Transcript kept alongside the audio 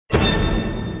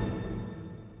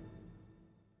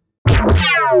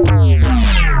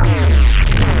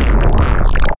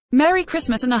Merry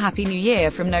Christmas and a Happy New Year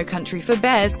from No Country for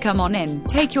Bears. Come on in,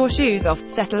 take your shoes off,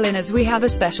 settle in as we have a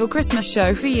special Christmas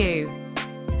show for you.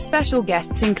 Special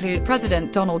guests include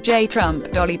President Donald J.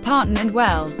 Trump, Dolly Parton and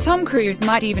well, Tom Cruise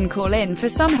might even call in for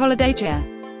some holiday cheer.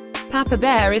 Papa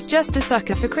Bear is just a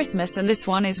sucker for Christmas and this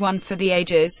one is one for the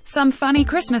ages. Some funny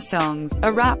Christmas songs,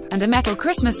 a rap, and a metal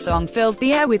Christmas song fills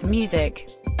the air with music.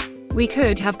 We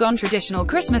could have gone traditional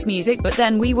Christmas music but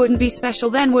then we wouldn't be special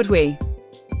then, would we?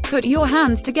 Put your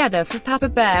hands together for Papa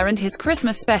Bear and his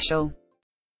Christmas special.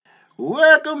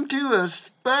 Welcome to a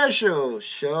special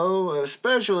show, a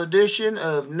special edition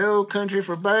of No Country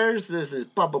for Bears. This is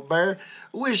Papa Bear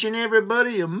wishing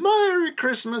everybody a Merry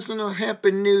Christmas and a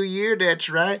Happy New Year. That's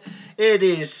right. It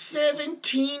is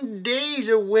 17 days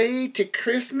away to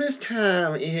Christmas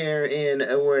time here in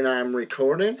when I'm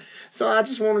recording. So I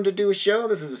just wanted to do a show.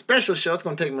 This is a special show. It's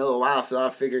going to take me a little while, so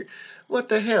I figured, what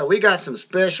the hell? We got some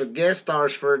special guest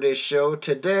stars for this show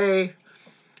today.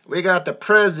 We got the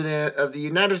President of the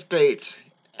United States,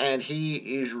 and he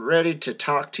is ready to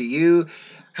talk to you.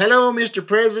 Hello, Mr.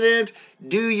 President.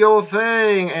 Do your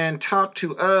thing and talk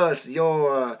to us,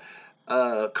 your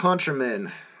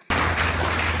countrymen.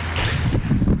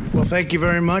 Well, thank you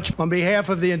very much. On behalf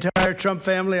of the entire Trump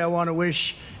family, I want to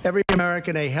wish every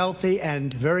American a healthy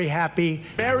and very happy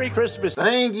Merry Christmas.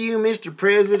 Thank you, Mr.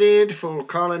 President, for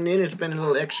calling in and spending a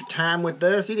little extra time with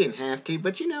us. He didn't have to,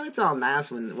 but you know, it's all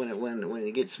nice when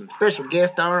you get some special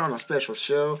guest star on a special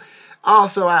show.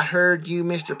 Also, I heard you,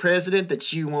 Mr. President,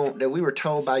 that we were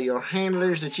told by your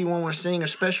handlers that you want to sing a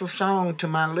special song to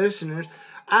my listeners.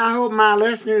 I hope my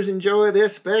listeners enjoy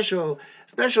this special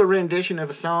rendition of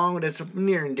a song that's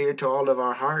near and dear to all of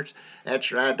our hearts.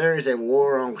 That's right. There is a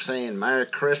war on saying Merry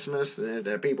Christmas.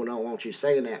 People don't want you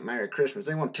saying that Merry Christmas.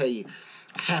 They want to tell you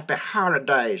Happy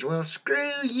Holidays. Well,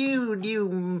 screw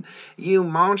you, you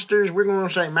monsters. We're going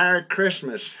to say Merry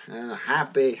Christmas and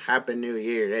Happy New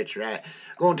Year. That's right.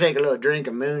 Going to take a little drink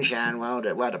of moonshine while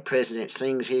the president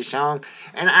sings his song.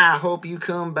 And I hope you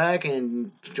come back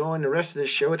and join the rest of this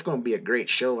show. It's going to be a great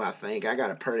show, I think. I got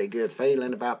a pretty good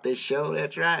feeling about this show.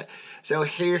 That's right. So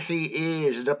here he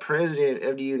is, the President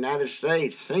of the United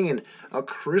States, singing A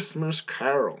Christmas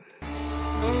Carol.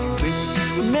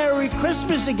 Merry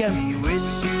Christmas again.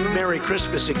 Merry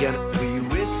Christmas again.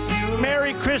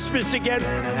 Merry Christmas again.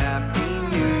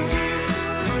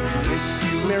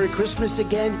 Merry Christmas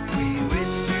again.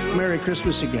 Merry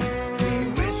Christmas again.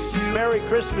 Merry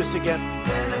Christmas again.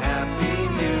 And a Happy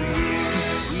New Year.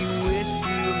 We wish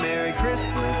you a Merry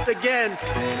Christmas again.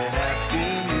 And a Happy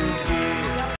New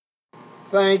Year.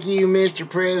 Thank you, Mr.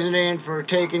 President, for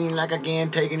taking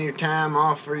your time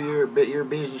off for your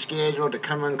busy schedule to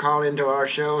come and call into our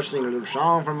show, sing a little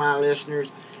song for my listeners.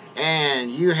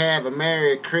 And you have a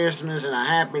Merry Christmas and a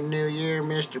Happy New Year,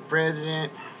 Mr.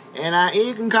 President. And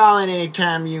you can call in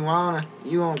anytime you want to.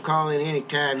 You won't call in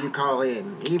anytime you call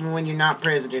in. Even when you're not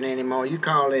president anymore, you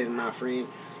call in, my friend.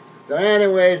 So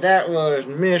anyways, that was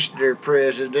Mr.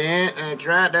 President. That's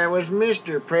right, that was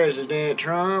Mr. President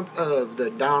Trump of the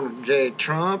Donald J.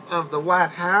 Trump of the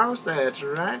White House. That's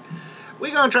right.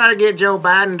 We're going to try to get Joe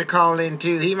Biden to call in,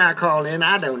 too. He might call in.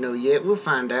 I don't know yet. We'll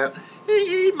find out.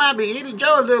 He might be.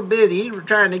 Joe's a little busy. He's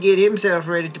trying to get himself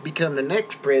ready to become the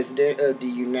next president of the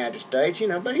United States, you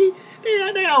know. But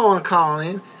they all want to call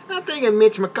in. I'm thinking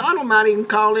Mitch McConnell might even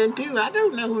call in too. I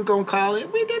don't know who's gonna call in.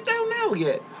 We just don't know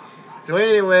yet. So,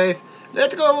 anyways,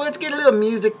 let's go. Let's get a little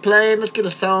music playing. Let's get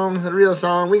a song, a real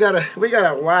song. We got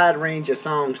a wide range of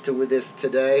songs to this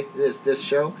today. This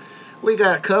show. We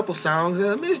got a couple songs.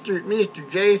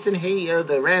 Mr. Jason, he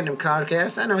the Random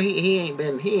Podcast. I know he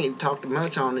ain't talked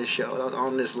much on this show,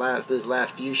 on this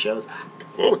last few shows.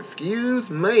 Oh,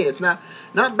 excuse me. It's not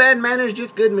bad manners,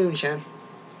 just good moonshine.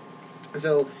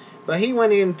 So, but he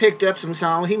went in and picked up some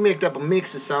songs. He mixed up a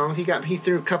mix of songs. He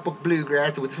threw a couple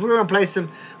bluegrass. We're gonna play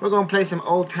some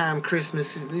old time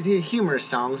Christmas humorous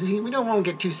songs. We don't want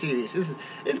to get too serious.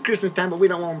 It's Christmas time, but we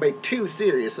don't want to be too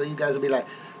serious. So you guys will be like,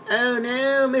 oh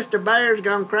no, Mr. Bear's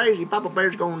gone crazy. Papa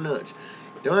Bear's gone nuts.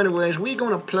 So anyways, we're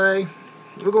gonna play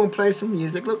some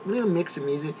music. Look, little mix of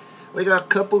music. We got a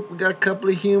couple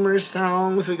of humorous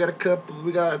songs. We got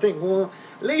I think at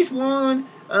least one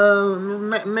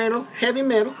metal, heavy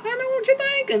metal. I know what you're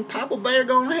thinking. Papa Bear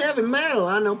gonna heavy metal.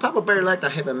 I know Papa Bear like the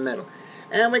heavy metal.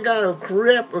 And we got a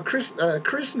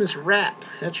Christmas rap.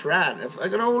 That's right.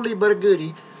 Like an oldie but a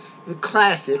goodie.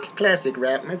 Classic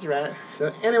rap. That's right.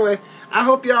 So anyway, I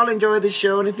hope y'all enjoy this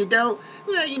show. And if you don't,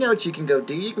 well, you know what you can go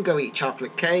do. You can go eat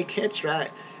chocolate cake. That's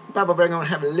right. Papa Bear gonna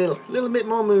have a little bit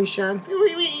more moonshine.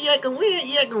 We ain't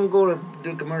gonna go to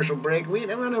do commercial break. We're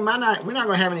not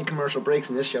gonna have any commercial breaks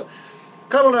in this show. A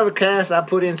couple of the casts I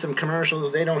put in some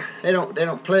commercials. They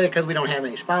don't play because we don't have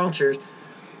any sponsors.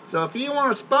 So if you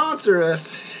want to sponsor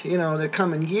us, the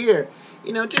coming year,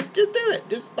 just do it.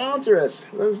 Just sponsor us.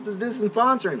 Let's do some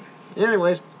sponsoring.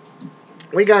 Anyways,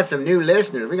 we got some new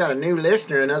listeners. We got a new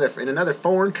listener in another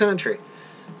foreign country.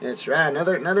 That's right.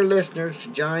 Another listener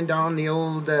joined on the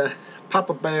old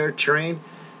Papa Bear train,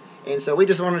 and so we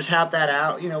just wanted to shout that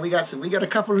out. We got a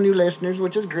couple of new listeners,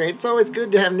 which is great. It's always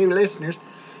good to have new listeners.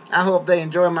 I hope they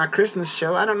enjoy my Christmas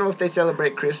show. I don't know if they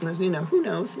celebrate Christmas. Who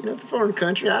knows? It's a foreign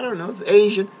country. I don't know. It's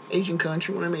Asian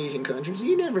country, one of them Asian countries.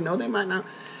 You never know. They might not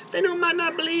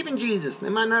believe in Jesus. They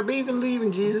might not even believe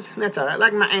in Jesus. That's all right.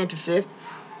 Like my auntie said,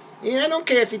 I don't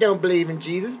care if you don't believe in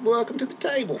Jesus. Welcome to the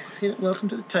table. Welcome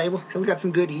to the table. We got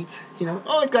some good eats.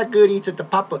 Always got good eats at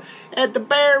the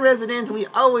Bear residence. We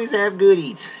always have good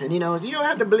eats. And if you don't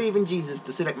have to believe in Jesus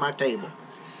to sit at my table,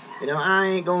 I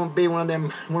ain't gonna be one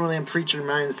of them preacher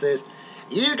minds that says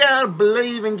you gotta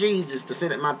believe in Jesus to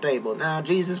sit at my table. Now,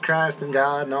 Jesus Christ and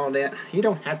God and all that, you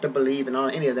don't have to believe in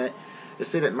any of that to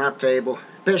sit at my table,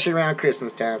 especially around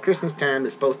Christmas time. Christmas time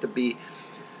is supposed to be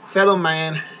fellow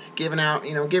man giving a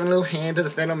little hand to the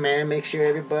fellow man, make sure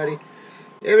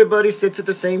everybody sits at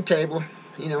the same table,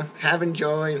 having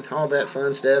joy and all that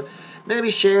fun stuff.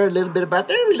 Maybe share a little bit about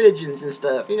their religions and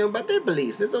stuff, about their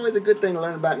beliefs. It's always a good thing to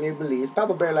learn about new beliefs.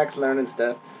 Papa Bear likes learning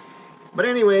stuff. But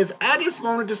anyways, I just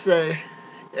wanted to say,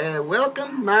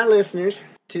 welcome my listeners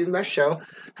to my show.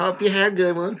 Hope you had a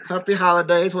good one. Hope your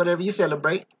holidays, whatever you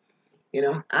celebrate.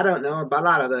 I don't know about a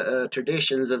lot of the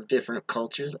traditions of different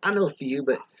cultures. I know a few,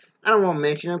 but I don't want to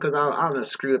mention them because I'll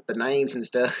just screw up the names and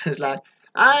stuff. It's like,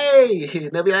 hey,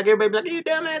 they'll be like, everybody be like,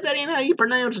 you dumbass, that ain't how you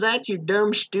pronounce that, you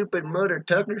dumb, stupid mother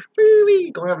tucker.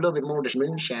 Woo-wee. Gonna have a little bit more of this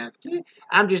moonshine.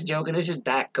 I'm just joking. It's just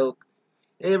Diet Coke.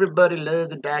 Everybody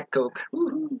loves a Diet Coke.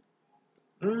 Woo-hoo.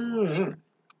 Mm-hmm.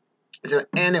 So,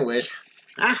 anyways,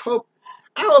 I hope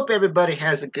everybody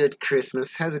has a good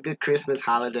Christmas,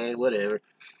 holiday, whatever.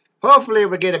 Hopefully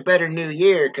we get a better new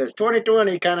year, because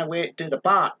 2020 kind of went to the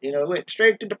pot, went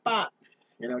straight to the pot.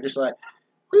 Just like,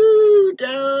 woo,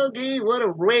 doggy, what a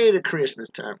way to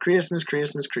Christmas time. Christmas.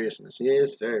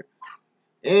 Yes, sir.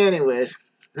 Anyways,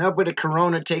 hopefully the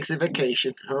corona takes a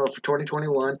vacation for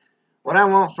 2021. What I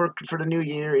want for the new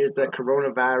year is that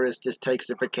coronavirus just takes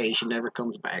a vacation, never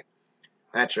comes back.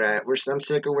 That's right. I'm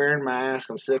sick of wearing masks.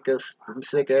 I'm sick of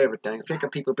everything. I'm sick of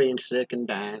people being sick and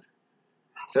dying.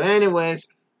 So anyways,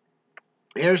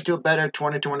 here's to a better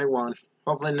 2021.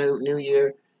 Hopefully new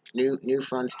year, new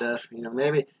fun stuff.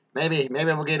 Maybe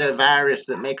we'll get a virus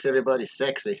that makes everybody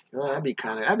sexy. Well, that'd be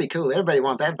cool. Everybody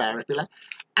want that virus. Be like,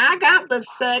 I got the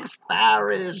sex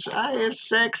virus. I have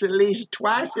sex at least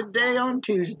twice a day on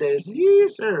Tuesdays.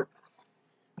 Yes, sir.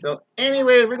 So,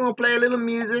 anyways, we're gonna play a little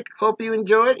music. Hope you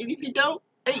enjoy it. And if you don't,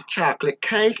 eat chocolate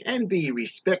cake and be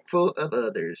respectful of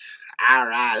others. All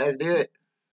right, let's do it.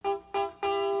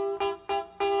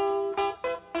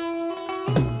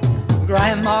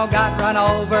 Grandma got run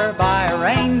over by a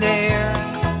reindeer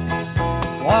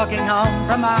walking home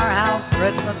from our house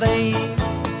Christmas Eve.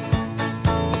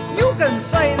 You can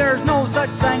say there's no such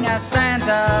thing as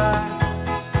Santa,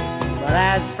 but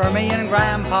as for me and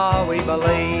Grandpa, we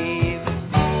believe.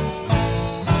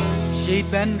 She'd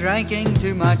been drinking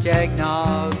too much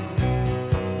eggnog,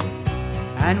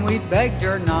 and we begged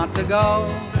her not to go,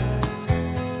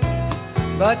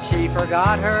 but she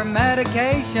forgot her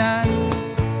medication,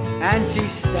 and she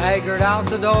staggered out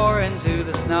the door into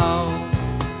the snow.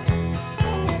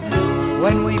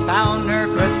 When we found her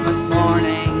Christmas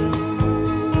morning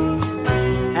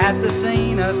at the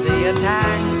scene of the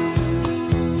attack,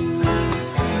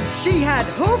 she had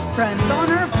hoof prints on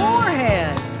her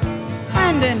forehead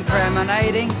and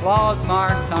incriminating claws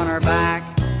marks on her back.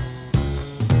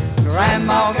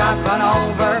 Grandma got run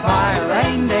over by a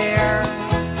reindeer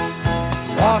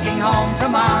walking home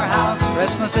from our house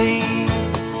Christmas Eve.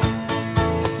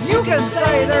 You can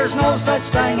say there's no such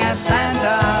thing as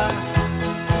Santa,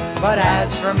 but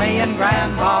as for me and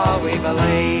Grandpa, we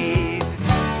believe.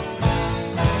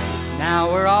 Now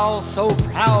we're all so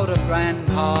proud of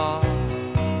Grandpa.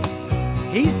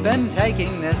 He's been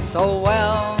taking this so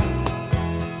well.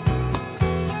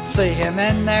 See him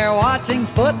in there watching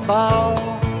football,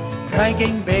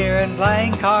 drinking beer and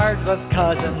playing cards with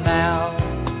Cousin Mel.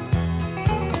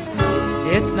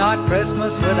 It's not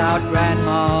Christmas without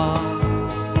Grandma.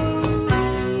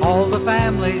 All the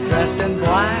family's dressed in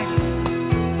black,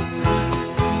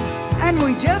 and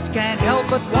we just can't help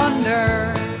but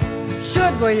wonder,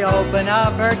 Should we open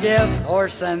up her gifts or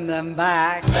send them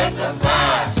back? Send them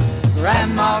back.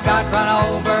 Grandma got run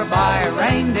over by a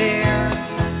reindeer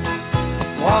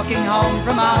walking home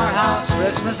from our house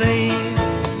Christmas Eve.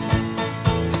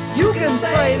 You can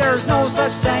say there's no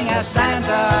such thing as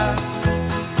Santa,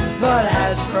 but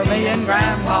as for me and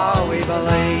Grandpa, we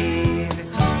believe.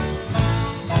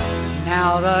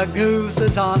 Now the goose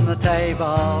is on the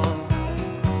table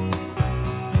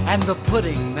and the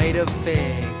pudding made of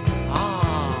fig.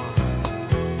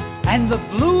 And the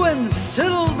blue and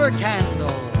silver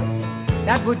candles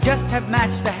that would just have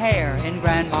matched the hair in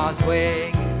Grandma's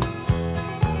wig.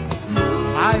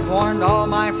 I've warned all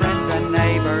my friends and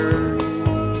neighbors,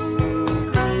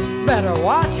 better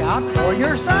watch out for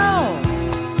yourselves.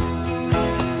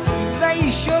 They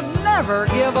should never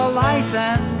give a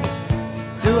license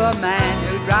to a man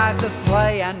who drives a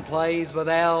sleigh and plays with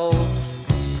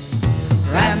elves.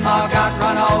 Grandma got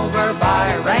run over by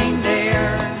a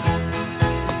reindeer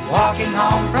walking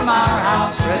home from our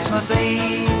house Christmas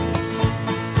Eve.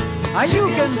 You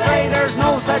can say there's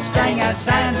no such thing as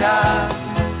Santa,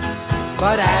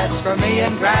 but as for me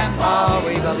and Grandpa,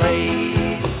 we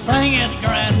believe. Sing it,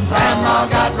 Grandpa. Grandma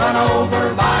got run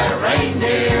over by a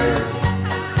reindeer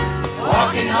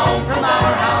walking home from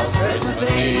our house Christmas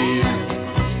Eve.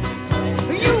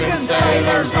 You can say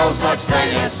there's no such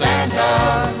thing as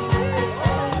Santa,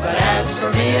 but as for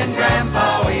me and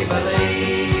Grandpa, we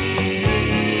believe.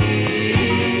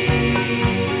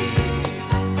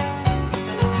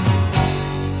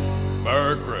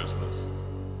 Merry Christmas.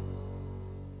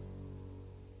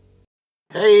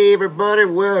 Hey everybody,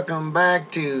 welcome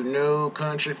back to No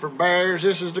Country for Bears.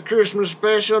 This is the Christmas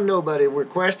special. Nobody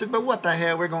requested, but what the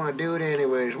hell, we're going to do it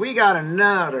anyways. We got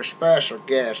another special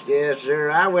guest. Yes,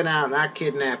 sir. I went out and I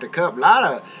kidnapped a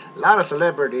lot of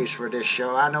celebrities for this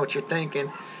show. I know what you're thinking.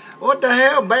 What the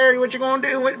hell, Barry? What you gonna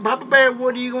do? Papa Bear,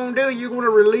 what are you gonna do? You gonna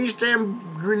release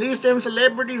them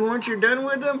celebrities once you're done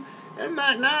with them? It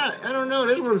might not. I don't know.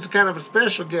 This one's kind of a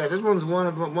special guest. This one's one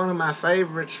of my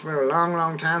favorites for a long,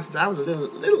 long time since I was a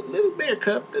little bear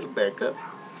cup.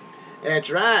 That's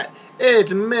right.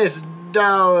 It's Miss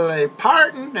Dolly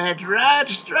Parton. That's right.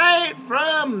 Straight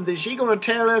from she gonna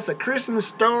tell us a Christmas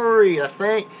story. I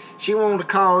think she wanted to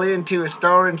call into a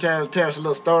story and tell us a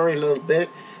little story a little bit.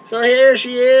 So here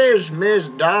she is, Miss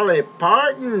Dolly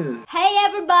Parton. Hey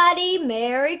everybody,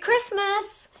 Merry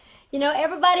Christmas! You know,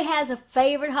 everybody has a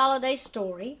favorite holiday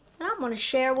story, and I'm going to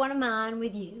share one of mine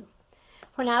with you.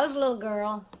 When I was a little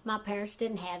girl, my parents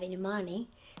didn't have any money.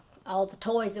 All the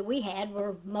toys that we had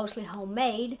were mostly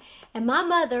homemade, and my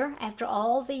mother, after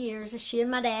all the years that she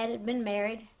and my dad had been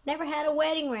married, never had a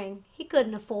wedding ring. He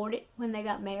couldn't afford it when they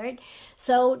got married.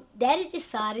 So Daddy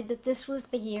decided that this was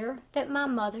the year that my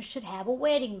mother should have a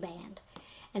wedding band.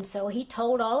 And so he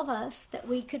told all of us that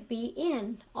we could be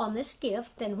in on this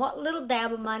gift, and what little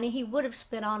dab of money he would have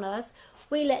spent on us,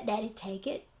 we let Daddy take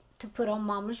it to put on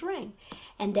Mama's ring.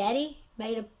 And Daddy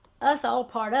made us all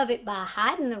part of it by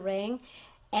hiding the ring,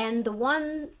 and the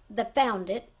one that found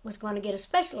it was going to get a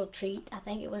special treat. I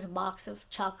think it was a box of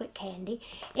chocolate candy.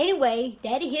 Anyway,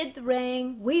 Daddy hid the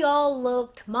ring. We all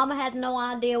looked. Mama had no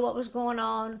idea what was going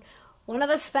on. One of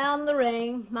us found the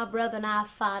ring. My brother and I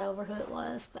fight over who it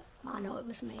was, but I know it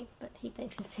was me, but he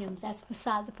thinks it's him. That's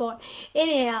beside the point.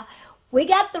 Anyhow, we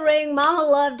got the ring. Mama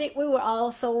loved it. We were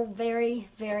all so very,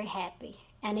 very happy.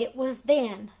 And it was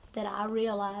then that I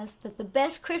realized that the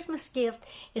best Christmas gift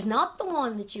is not the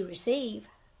one that you receive,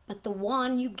 but the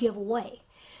one you give away.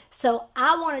 So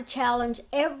I want to challenge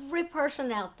every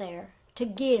person out there to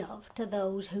give to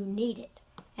those who need it.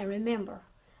 And remember,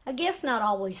 a gift's not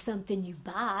always something you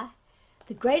buy.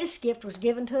 The greatest gift was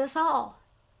given to us all.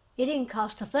 It didn't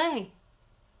cost a thing.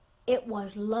 It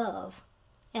was love.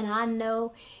 And I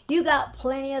know you got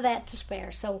plenty of that to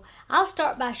spare. So I'll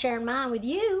start by sharing mine with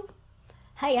you.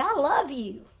 Hey, I love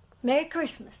you. Merry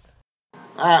Christmas.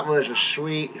 That was a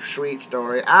sweet, sweet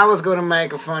story. I was going to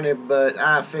make it funny, but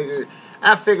I figured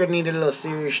it needed a little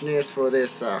seriousness for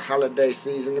this holiday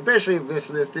season, especially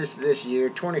this year.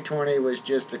 2020 was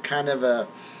just a kind of a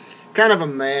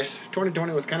mess.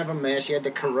 2020 was kind of a mess. You had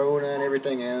the corona and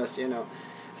everything else, you know.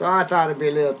 So I thought it'd be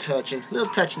a little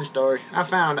touching story. I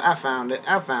found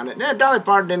it. Now, Dolly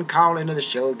Parton didn't call into the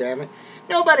show, damn it.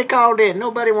 Nobody called in.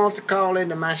 Nobody wants to call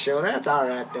into my show. That's all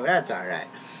right, though. That's all right.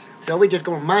 So we're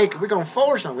gonna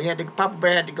force them. Papa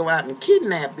Bear had to go out and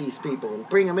kidnap these people and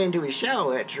bring them into his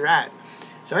show. That's right.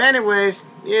 So anyways,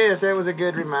 yes, that was a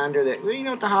good reminder that, well, you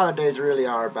know what the holidays really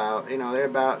are about. You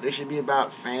know, they should be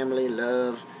about family,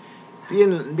 love,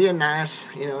 being nice.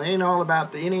 You know, it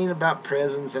ain't about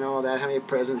presents and all that, how many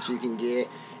presents you can get.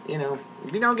 you know,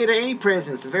 if you don't get any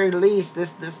presents, at the very least,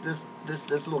 this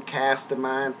little cast of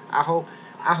mine, I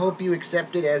hope you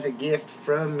accept it as a gift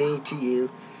from me to you.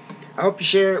 I hope you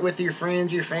share it with your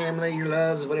friends, your family, your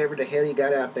loves, whatever the hell you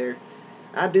got out there.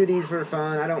 I do these for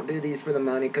fun. I don't do these for the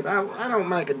money, because I don't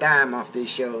make a dime off these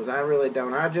shows. I really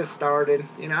don't. I just started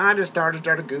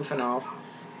goofing off,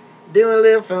 doing a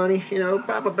little funny. You know,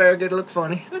 Papa Bear get to look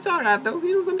funny. That's all right though.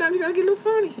 You know, sometimes you gotta get a little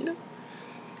funny. You know.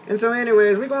 And so,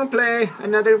 anyways, we're gonna play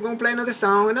another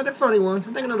song, another funny one.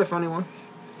 I think another funny one.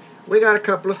 We got a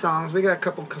couple of songs. We're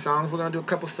gonna do a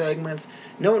couple segments.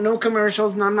 No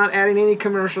commercials. And I'm not adding any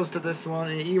commercials to this one.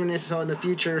 And even if so in the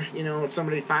future, you know, if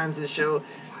somebody finds this show,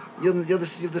 you'll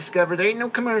discover there ain't no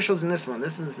commercials in this one.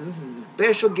 This is a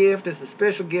special gift. It's a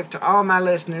special gift to all my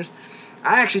listeners.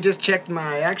 I actually just checked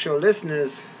my actual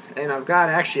listeners, and I've got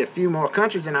actually a few more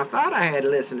countries than I thought I had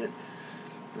listening.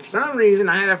 For some reason,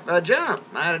 I had a jump.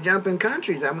 I had a jump in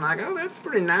countries. I'm like, oh, that's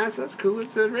pretty nice. That's cool.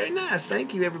 It's very nice.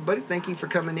 Thank you, everybody. Thank you for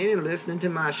coming in and listening to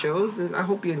my shows. I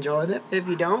hope you enjoy them. If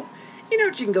you don't, you know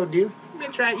what you can go do.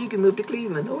 That's right. You can move to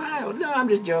Cleveland, Ohio. No, I'm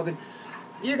just joking.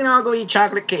 You can all go eat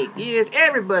chocolate cake. Yes,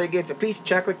 everybody gets a piece of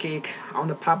chocolate cake on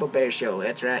the Papa Bear Show.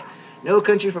 That's right. No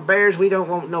Country for Bears. We don't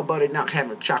want nobody not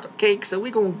having chocolate cake, so we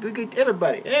get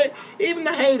everybody. Even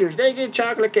the haters, they get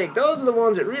chocolate cake. Those are the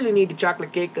ones that really need the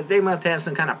chocolate cake, because they must have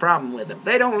some kind of problem with them.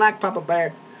 They don't like Papa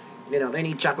Bear. You know, they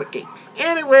need chocolate cake.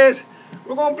 Anyways,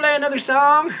 we're going to play another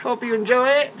song. Hope you enjoy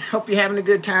it. Hope you're having a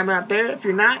good time out there. If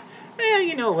you're not,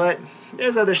 you know what?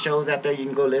 There's other shows out there you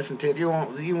can go listen to. If you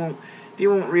want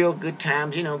real good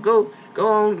times, you know, go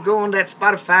on that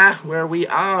Spotify, where we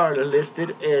are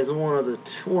listed as one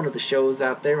of the shows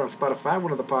out there on Spotify.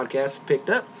 One of the podcasts picked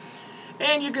up,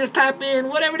 and you can just type in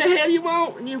whatever the hell you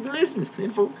want, and you can listen.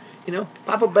 Info, you know,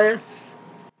 Papa Bear.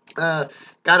 Got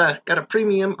a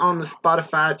premium on the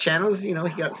Spotify channels. You know,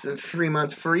 he got 3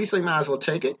 months free, so you might as well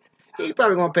take it. He's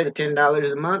probably gonna pay the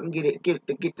 $10 a month and get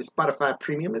the Spotify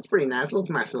premium. It's pretty nice. It's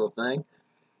a nice little thing.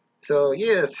 So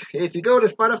yes, if you go to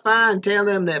Spotify and tell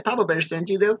them that Papa Bear sent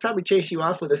you, they'll probably chase you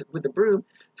off with a broom.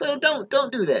 So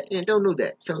don't do that. Yeah, don't do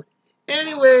that. So,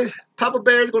 anyways, Papa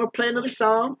Bear is gonna play another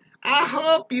song. I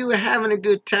hope you are having a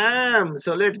good time.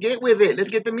 So let's get with it. Let's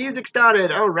get the music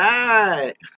started. All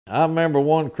right. I remember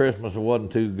one Christmas that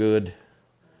wasn't too good.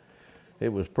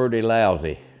 It was pretty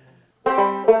lousy.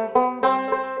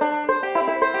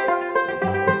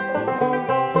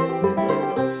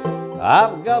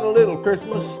 I've got a little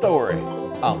Christmas story.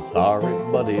 I'm sorry,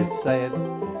 but it's sad.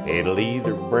 It'll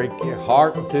either break your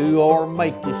heart in two or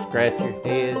make you scratch your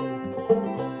head.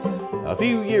 A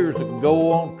few years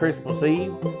ago on Christmas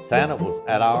Eve, Santa was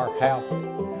at our house.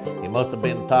 He must have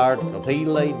been tired because he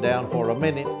laid down for a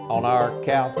minute on our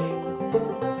couch.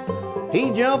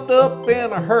 He jumped up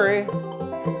in a hurry,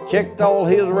 checked all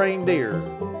his reindeer,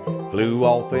 flew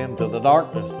off into the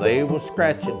darkness. They was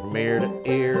scratching from ear to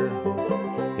ear.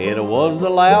 It was the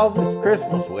loudest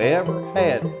Christmas we ever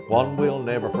had, one we'll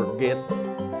never forget.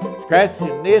 Scratched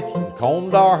and itched and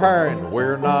combed our hair, and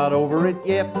we're not over it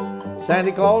yet.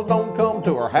 Santa Claus don't come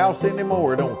to our house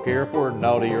anymore, don't care if we're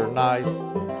naughty or nice.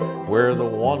 We're the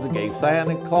ones that gave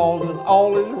Santa Claus and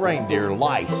all his reindeer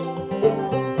lice.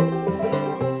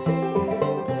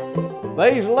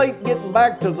 They's late getting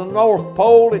back to the North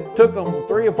Pole. It took them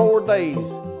 3 or 4 days.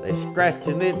 They scratched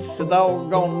and itched so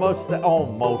doggone much they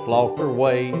almost lost their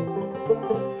way.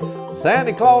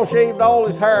 Santa Claus shaved all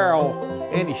his hair off,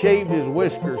 and he shaved his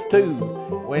whiskers too.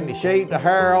 When he shaved the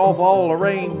hair off all the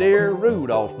reindeer,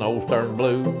 Rudolph's nose turned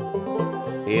blue.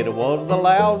 It was the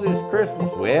loudest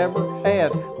Christmas we ever had,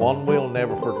 one we'll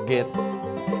never forget.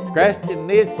 Scratched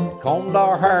and itched and combed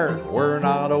our hair, we're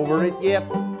not over it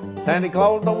yet. Santa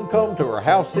Claus don't come to our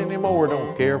house anymore,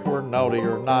 don't care if we're naughty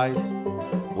or nice.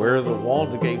 We're the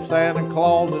ones that gave Santa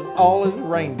Claus and all his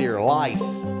reindeer lice.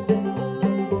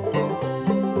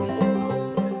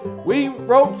 We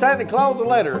wrote Santa Claus a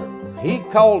letter. He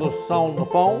called us on the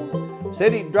phone,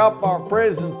 said he'd drop our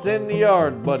presents in the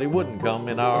yard, but he wouldn't come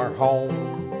in our home.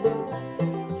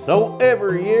 So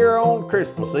every year on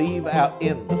Christmas Eve, out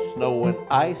in the snow and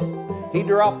ice, he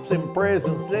drops him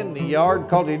presents in the yard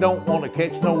 'cause he don't want to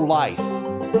catch no lice.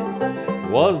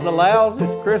 Was the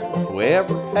loudest Christmas we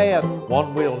ever had,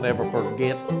 one we'll never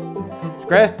forget.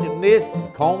 Scratched and itched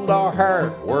and combed our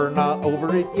hair, we're not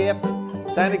over it yet.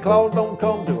 Santa Claus don't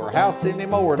come to our house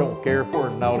anymore, don't care if we're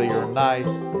naughty or nice.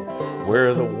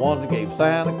 We're the ones that gave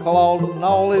Santa Claus and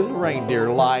all his reindeer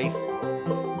lice.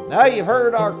 Now you've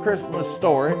heard our Christmas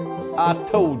story. I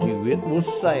told you it was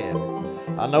sad.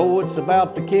 I know it's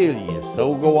about to kill you,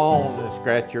 so go on and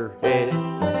scratch your head.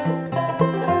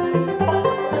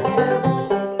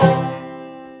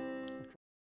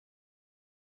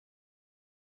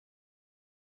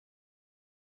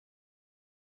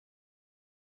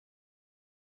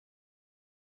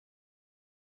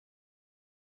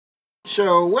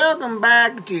 So, welcome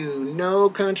back to No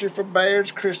Country for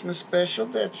Bears Christmas special.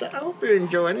 I hope you're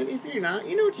enjoying it. If you're not,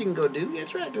 you know what you can go do.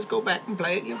 That's right. Just go back and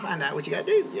play it. You'll find out what you got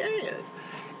to do. Yes.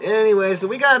 Anyway, so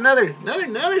we got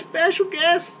another special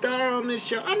guest star on this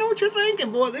show. I know what you're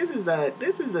thinking, boy. This is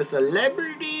a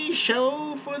celebrity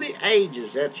show for the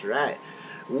ages. That's right.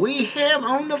 We have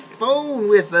on the phone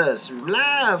with us,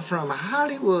 live from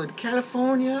Hollywood,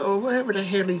 California, or wherever the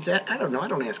hell he's at. I don't know. I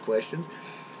don't ask questions.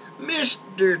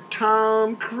 Mr.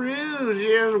 Tom Cruise.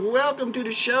 Yes, welcome to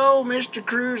the show, Mr.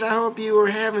 Cruise. I hope you are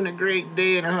having a great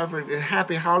day and I hope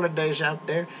happy holidays out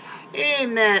there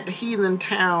in that heathen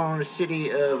town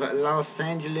city of Los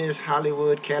Angeles,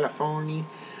 Hollywood, California.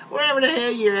 Wherever the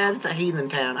hell you're at, it's a heathen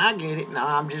town. I get it. No,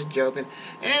 I'm just joking.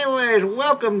 Anyways,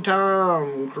 welcome,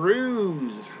 Tom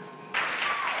Cruise.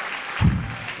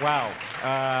 Wow.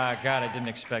 God, I didn't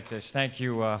expect this. Thank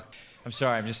you. I'm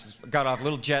sorry, I just got off a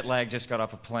little jet lag, just got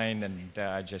off a plane, and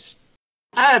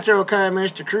That's okay,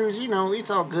 Mr. Cruise. You know,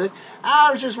 it's all good. I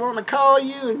was just wanting to call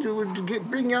you and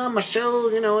bring you on my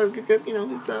show. You know,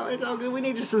 it's all good. We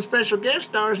needed some special guest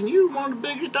stars, and you were one of the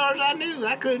biggest stars I knew.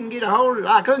 I couldn't get a hold of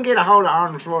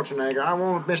Arnold Schwarzenegger. I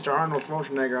wanted Mr. Arnold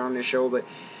Schwarzenegger on this show, but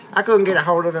I couldn't get a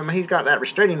hold of him. He's got that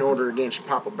restraining order against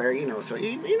Papa Bear, you know. So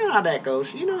you know how that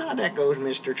goes. You know how that goes,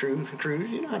 Mr. Cruise.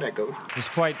 You know how that goes. It was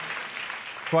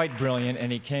quite brilliant,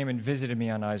 and he came and visited me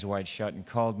on Eyes Wide Shut and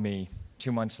called me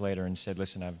 2 months later and said,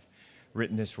 listen, I've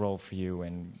written this role for you,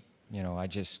 and, you know, I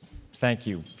just thank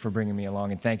you for bringing me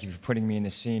along, and thank you for putting me in the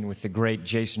scene with the great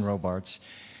Jason Robards.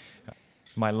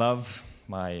 My love,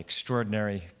 my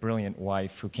extraordinary, brilliant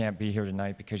wife, who can't be here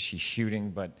tonight because she's shooting,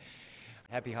 but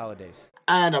happy holidays.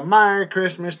 And a Merry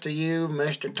Christmas to you,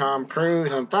 Mr. Tom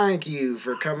Cruise, and thank you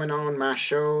for coming on my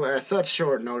show at such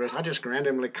short notice. I just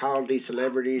randomly called these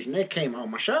celebrities, and they came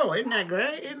on my show. Isn't that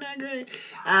great? Isn't that great?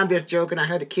 I'm just joking. I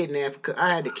had to kidnap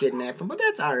them, but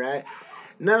that's all right.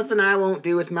 Nothing I won't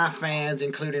do with my fans,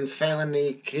 including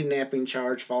felony, kidnapping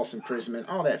charge, false imprisonment,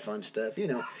 all that fun stuff, you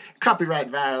know, copyright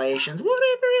violations,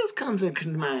 whatever else comes into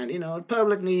mind. You know, the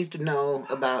public needs to know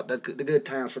about the good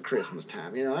times for Christmas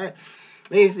time, you know.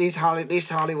 These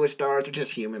Hollywood stars are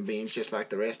just human beings, just like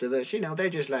the rest of us. You know, they're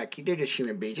just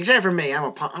human beings. Except for me, I'm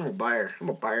a bear. I'm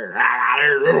a bear.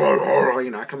 You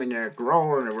know, I come in there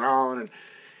growling and rolling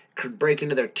and break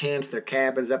into their tents, their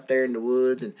cabins up there in the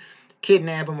woods, and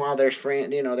kidnap them while their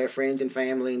friends and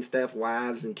family and stuff,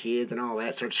 wives and kids and all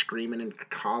that, start screaming and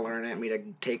hollering at me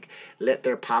to let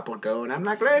their papa go. And I'm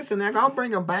like, listen, I'll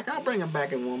bring them back. I'll bring them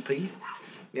back in one piece.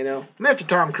 You know, Mr.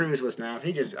 Tom Cruise was nice.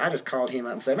 I just called him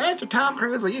up and said, Mr. Tom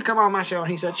Cruise, will you come on my show?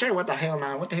 And he said, sure, what the hell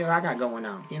now? What the hell I got going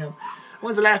on? You know,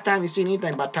 when's the last time you seen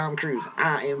anything about Tom Cruise?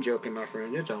 I am joking, my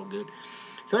friend. It's all good.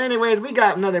 So anyways, we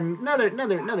got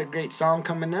another great song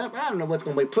coming up. I don't know what's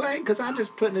going to be playing because I'm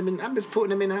just putting them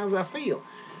in how I feel.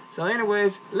 So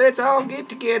anyways, let's all get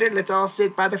together. Let's all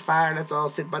sit by the fire. Let's all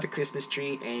sit by the Christmas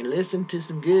tree and listen to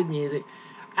some good music.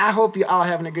 I hope you're all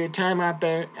having a good time out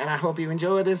there, and I hope you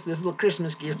enjoy this little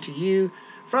Christmas gift to you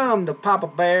from the Papa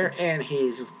Bear and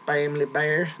his family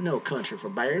bears. No Country for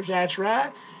Bears, that's right.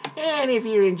 And if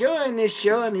you're enjoying this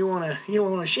show and you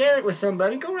wanna share it with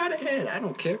somebody, go right ahead. I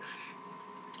don't care.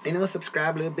 You know,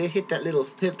 subscribe a little bit, hit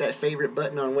that favorite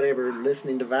button on whatever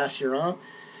listening device you're on,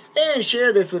 and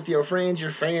share this with your friends,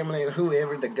 your family, or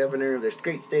whoever, the governor of this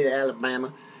great state of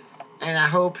Alabama. And I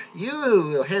hope you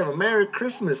will have a Merry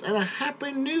Christmas and a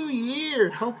Happy New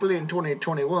Year. Hopefully in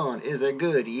 2021 is a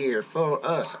good year for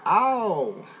us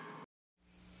all.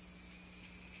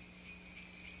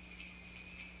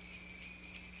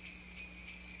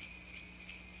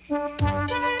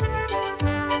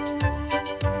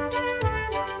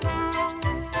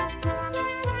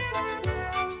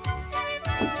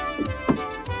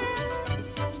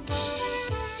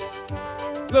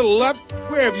 Little Left,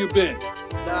 where have you been?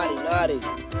 Naughty.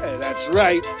 Hey, that's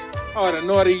right. Oh, the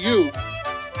naughty you.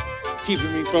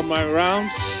 Keeping me from my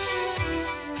rounds.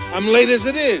 I'm late as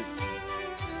it is.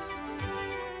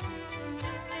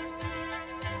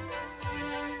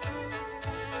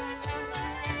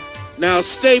 Now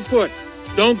stay put.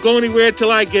 Don't go anywhere till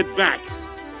I get back.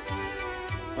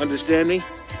 Understand me?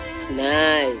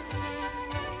 Nice.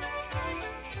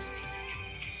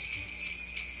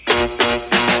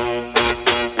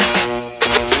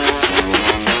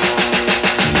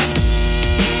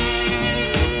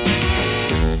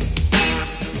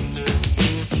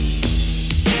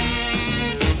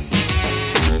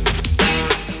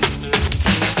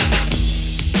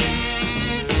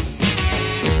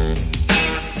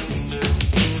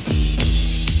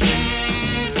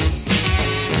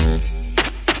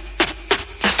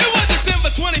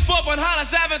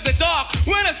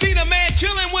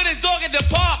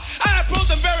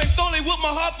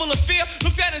 heart full of fear,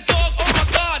 looked at his dog, oh my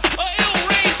God, a ill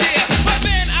reindeer. But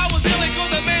then I was ill and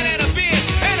the man had a beard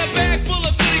and a bag full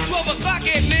of goodies, 12 o'clock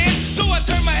at night. So I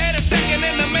turned my head a second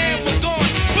and the man was gone.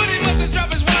 But he must have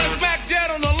dropped his wallet smack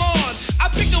dead on the lawn. I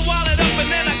picked the wallet up and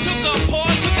then I took a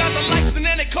pause, took out the lights and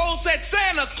then it cold said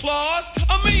Santa Claus.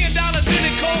 $1 million in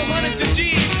it cold, hundreds of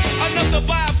G's, enough to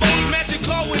buy a boat, magic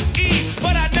car with ease.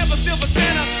 But I never feel for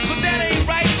Santa, cause that ain't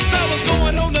right. So I was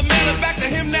going home to mail it back to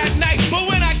him that night. But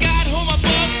when I got home I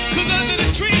bugged, cause under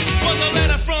the tree was a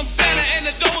letter from Santa and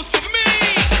the door was for me.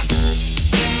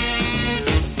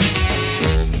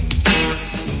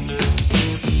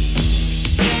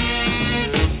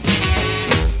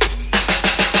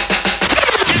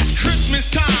 It's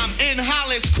Christmas time in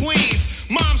Hollis, Queens.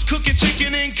 Mom's cooking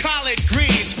chicken and collard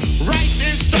greens, rice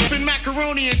and stuffing,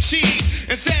 macaroni and cheese,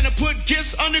 and Santa put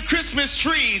gifts under Christmas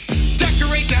trees.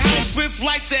 Decorate the house with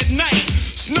lights at night.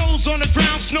 Snow's on the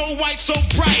ground, Snow White so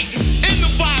bright. In the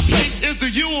fireplace is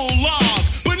the Yule log.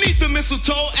 Beneath the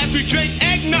mistletoe as we drink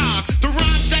eggnog. The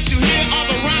rhymes that you hear are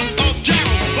the rhymes of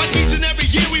carols. Like each and every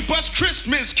year we bust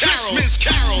Christmas carols. Christmas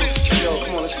carols. Yo,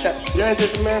 come on, let's check. You ain't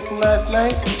just the man from last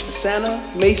night? Santa,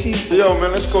 Macy. Yo,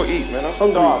 man, let's go eat, man. I'm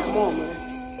hungry. Come on, man.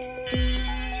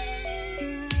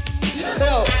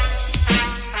 Yo.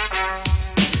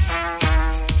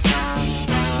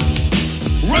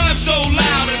 Rhyme so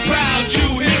loud and proud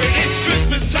you hear it. It's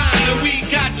Christmas time and we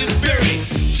got the spirit.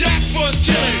 Jack Frost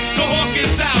chillin', the hawk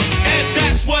is out, and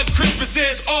that's what Christmas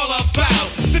is all about.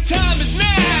 The time is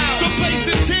now, the place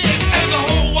is here, and the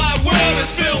whole wide world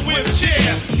is filled with cheer.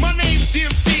 My name's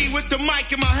DMC with the mic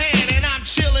in my hand, and I'm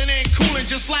chillin' and coolin'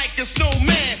 just like a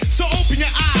snowman. So open your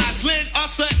eyes, lend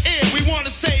us an ear. We wanna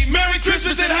say Merry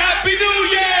Christmas and Happy New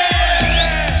Year!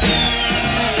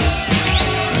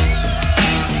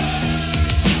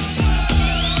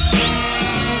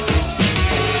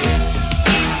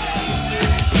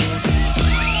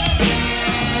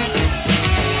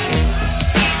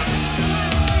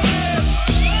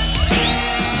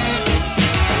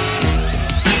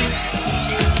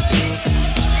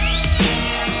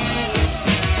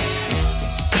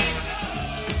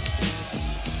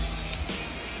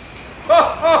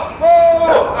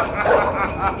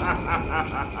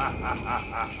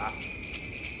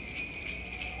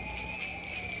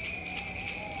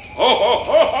 Ho, ho,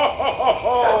 ho, ho, ho,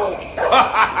 ho,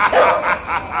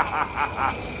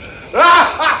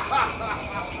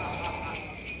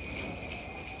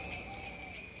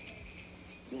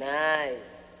 Nice.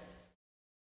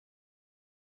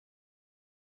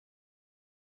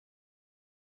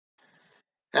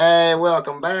 Hey,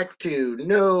 welcome back to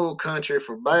No Country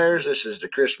for Bears. This is the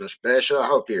Christmas special. I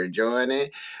hope you're enjoying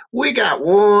it. We got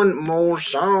one more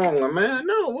song, man.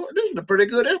 No, this is a pretty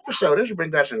good episode. We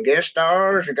got some guest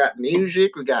stars. We got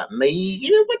music. We got me.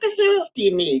 You know, what the hell else do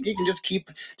you need? You can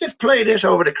just play this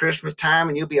over the Christmas time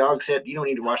and you'll be all set. You don't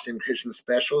need to watch them Christmas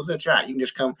specials. That's right. You can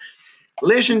just come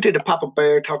listen to the Papa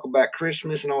Bear talk about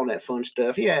Christmas and all that fun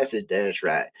stuff. Yes, that's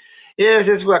right. Yes,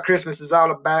 this is what Christmas is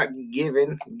all about.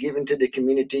 Giving to the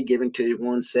community, giving to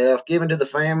oneself, giving to the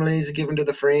families, giving to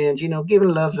the friends, giving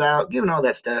loves out, giving all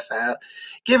that stuff out,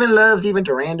 giving loves even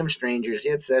to random strangers.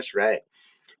 Yes, that's right.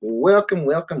 Welcome,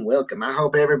 welcome, welcome. I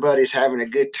hope everybody's having a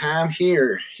good time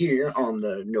here on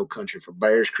the No Country for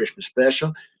Bears Christmas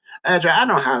special. That's right. I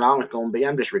don't know how long it's going to be.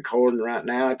 I'm just recording right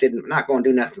now. Not going to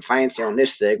do nothing fancy on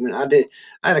this segment. I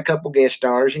had a couple guest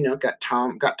stars. Got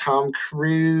Tom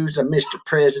Cruise, Mr.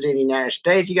 President of the United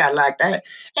States. You got to like that.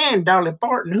 And Dolly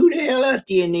Parton. Who the hell else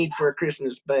do you need for a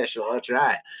Christmas special? That's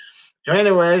right. So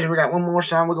anyways, we got one more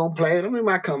song we're going to play. Then we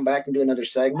might come back and do another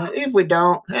segment. If we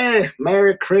don't, hey,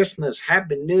 Merry Christmas,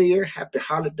 Happy New Year, Happy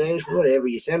Holidays, whatever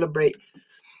you celebrate.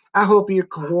 I hope you're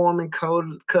warm and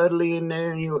cold, cuddly in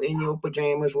there in your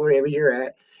pajamas, wherever you're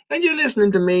at. And you're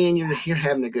listening to me and you're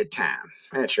having a good time.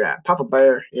 That's right. Papa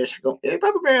Bear,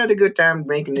 Papa Bear had a good time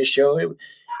making this show.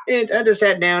 I just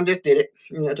sat down, just did it.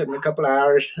 It took me a couple of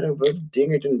hours of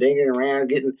dinging around,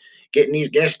 getting these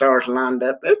guest stars lined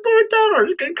up.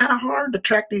 It's getting kind of hard to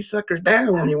track these suckers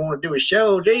down when you want to do a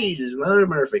show. Jesus, Mother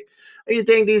Murphy. You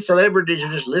think these celebrities are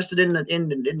just listed in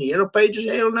the yellow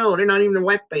pages? Hell no, they're not even in the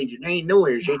white pages. They ain't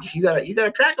nowhere. You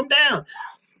gotta track them down.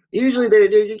 Usually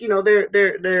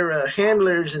they're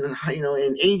handlers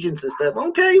and agents and stuff.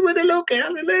 Won't tell you where they located.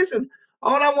 I said, listen,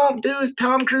 all I want to do is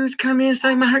Tom Cruise come in and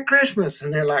say Merry Christmas,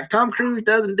 and they're like, Tom Cruise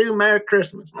doesn't do Merry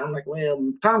Christmas. And I'm like,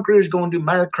 well, Tom Cruise is going to do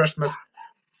Merry Christmas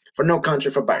for No Country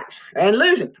for Bears. And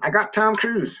listen, I got Tom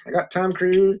Cruise.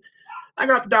 I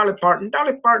got the Dolly Parton.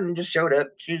 Dolly Parton just showed up.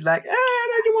 She's like, hey,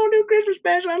 don't you want to do a Christmas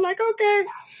special? I'm like, okay.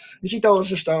 And she told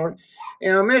us a story.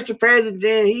 Mr.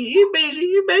 President, he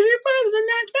basically president of the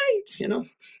United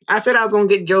States. I said I was gonna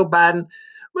get Joe Biden,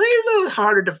 but he's a little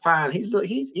harder to find. He's a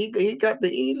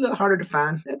little harder to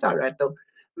find. That's all right though.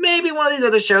 Maybe one of these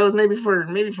other shows, maybe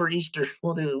for Easter,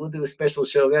 we'll do a special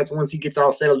show. That's once he gets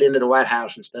all settled into the White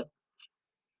House and stuff.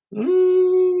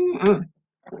 Mm-hmm.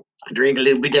 Drink a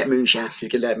little bit of that moonshine.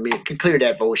 Can clear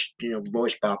that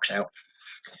voice box out.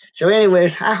 So,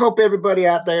 anyways, I hope everybody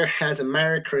out there has a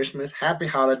Merry Christmas, Happy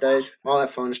Holidays, all that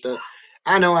fun stuff.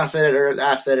 I know I said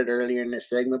it earlier in this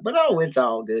segment, but it's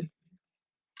all good.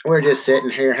 We're just sitting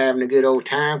here having a good old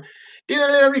time, doing a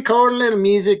little recording, a little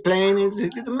music playing.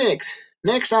 It's a mix.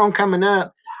 Next song coming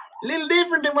up, a little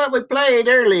different than what we played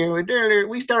earlier.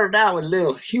 We started out with a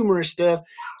little humorous stuff.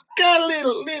 Got a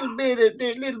little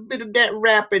bit of that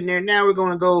rap in there. Now we're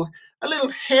gonna go a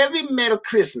little heavy metal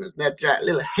Christmas. That's right, a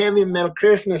little heavy metal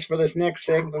Christmas for this next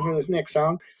segment, for this next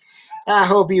song. I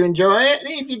hope you enjoy it. And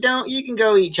if you don't, you can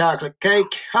go eat chocolate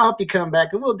cake. I hope you come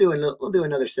back and we'll do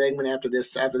another segment after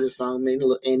this song, maybe a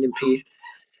little ending piece.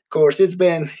 Of course, it's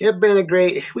been a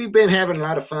great. We've been having a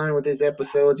lot of fun with these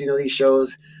episodes. These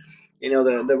shows.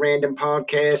 The random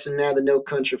podcast and now the No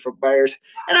Country for Bears.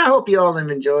 And I hope you all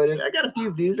have enjoyed it. I got a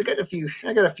few views. I got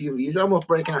a few views. Almost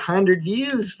breaking 100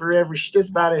 views for just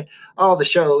about all the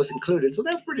shows included. So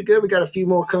that's pretty good. We got a few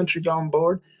more countries on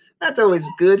board. That's always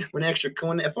good when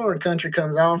a foreign country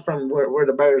comes on from where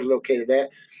the Bears are located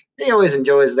at. He always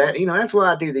enjoys that. That's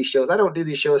why I do these shows. I don't do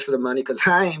these shows for the money because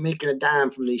I ain't making a dime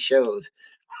from these shows.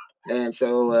 And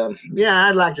so,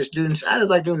 I just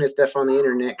like doing this stuff on the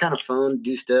internet. Kind of fun,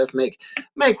 do stuff, make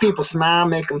people smile,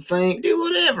 make them think, do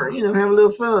whatever, have a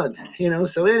little fun,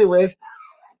 So, anyways,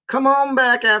 come on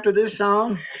back after this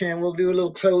song, and we'll do a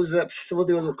little close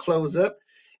up.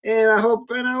 And I hope,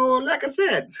 like I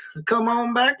said, come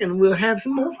on back, and we'll have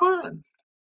some more fun.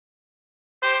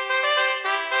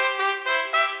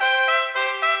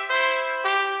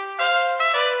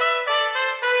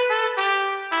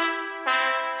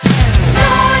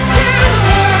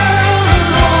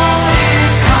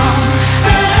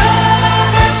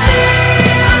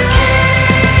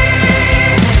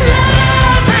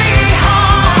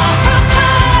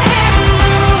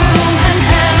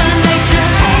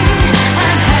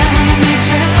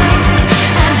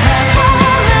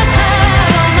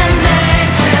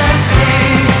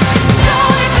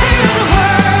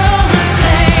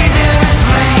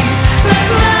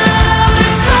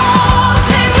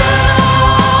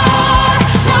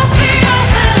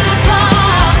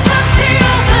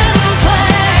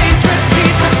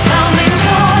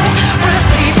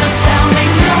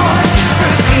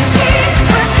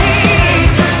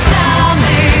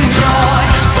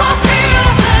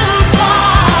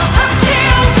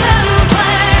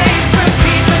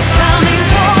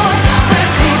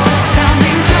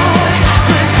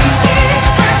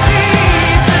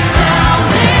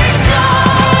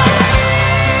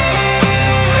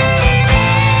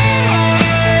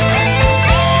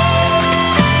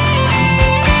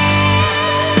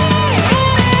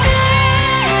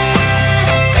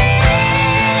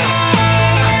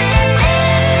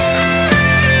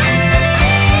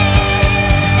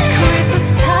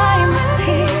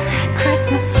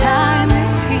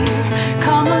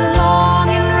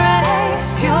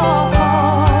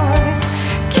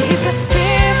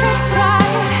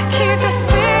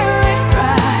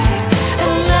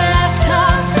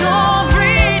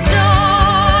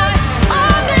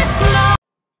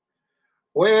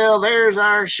 Well, there's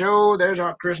our show. There's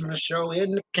our Christmas show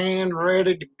in the can,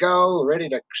 ready to go, ready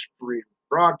to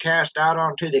broadcast out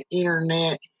onto the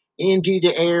internet, into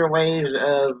the airways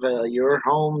of your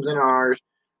homes and ours.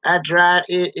 That's right,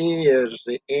 it is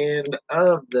the end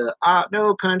of the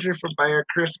No Country for Bear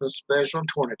Christmas Special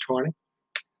 2020.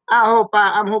 I hope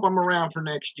I'm around for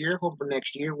next year. Hope for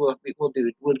next year we'll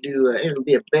do it'll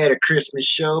be a better Christmas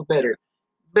show, better,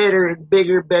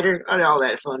 bigger, better, and all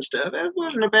that fun stuff. It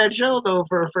wasn't a bad show, though,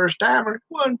 for a first timer. It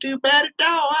wasn't too bad at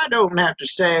all. I don't have to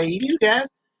say, you guys.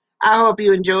 I hope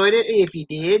you enjoyed it. If you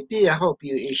did, I hope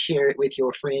you share it with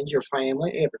your friends, your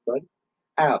family, everybody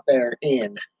out there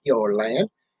in your land.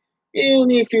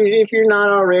 And if you're not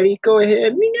already, go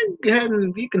ahead and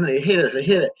you can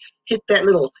hit that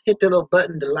little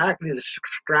button to like and to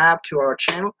subscribe to our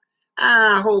channel.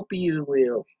 I hope you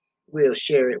will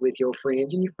share it with your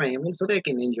friends and your family so they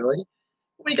can enjoy it.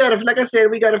 Like I said,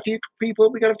 we got a few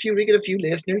people, we got a few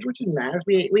listeners, which is nice.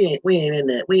 We ain't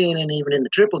even in the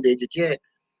triple digits yet.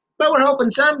 But we're hoping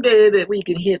someday that we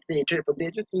can hit the triple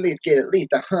digits, get at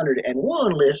least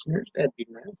 101 listeners. That'd be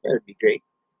nice. That'd be great.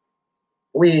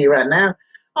 Right now,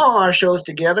 all our shows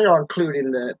together,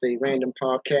 including the Random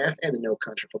Podcast and the No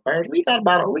Country for Bears. We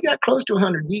got close to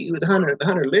 100 views, 100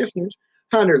 listeners,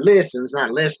 100 listens,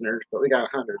 not listeners, but we got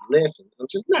 100 listens,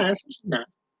 which is nice.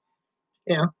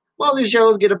 You know, well, each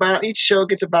show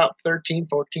gets about 13,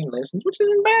 14 listens, which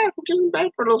isn't bad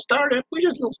for a little startup. We're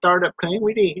just a little startup kind.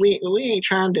 We ain't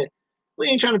trying to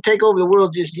take over the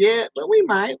world just yet, but we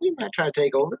might try to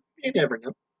take over. You never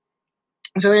know.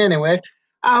 So anyway,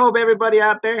 I hope everybody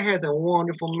out there has a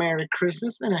wonderful Merry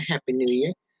Christmas and a Happy New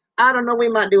Year. I don't know, we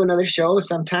might do another show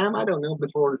sometime. I don't know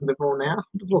before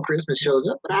Christmas shows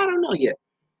up, but I don't know yet.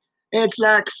 It's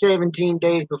like 17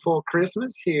 days before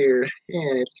Christmas here,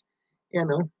 and it's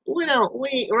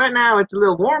right now it's a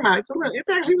little warm out. It's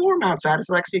actually warm outside. It's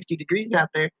like 60 degrees out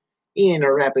there in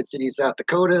Rapid City, South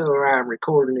Dakota, where I'm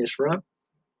recording this from.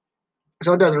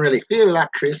 So it doesn't really feel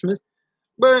like Christmas.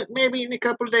 But maybe in a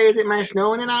couple of days it might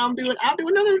snow, and then I'll do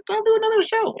another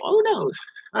show. Who knows?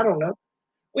 I don't know.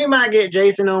 We might get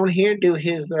Jason on here, do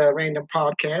his random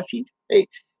podcast. He's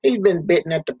been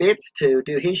bitten at the bits to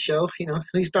do his show. You know,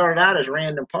 he started out as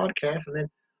random podcast, and then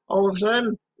all of a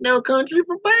sudden, No Country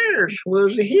for Bears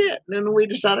was a hit. And then we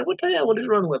decided, what the hell, we'll just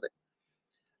run with it.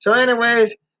 So,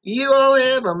 anyways, you all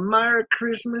have a Merry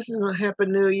Christmas and a Happy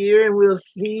New Year, and we'll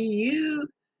see you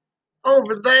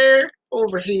over there,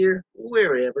 over here,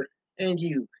 wherever, and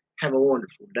you have a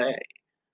wonderful day.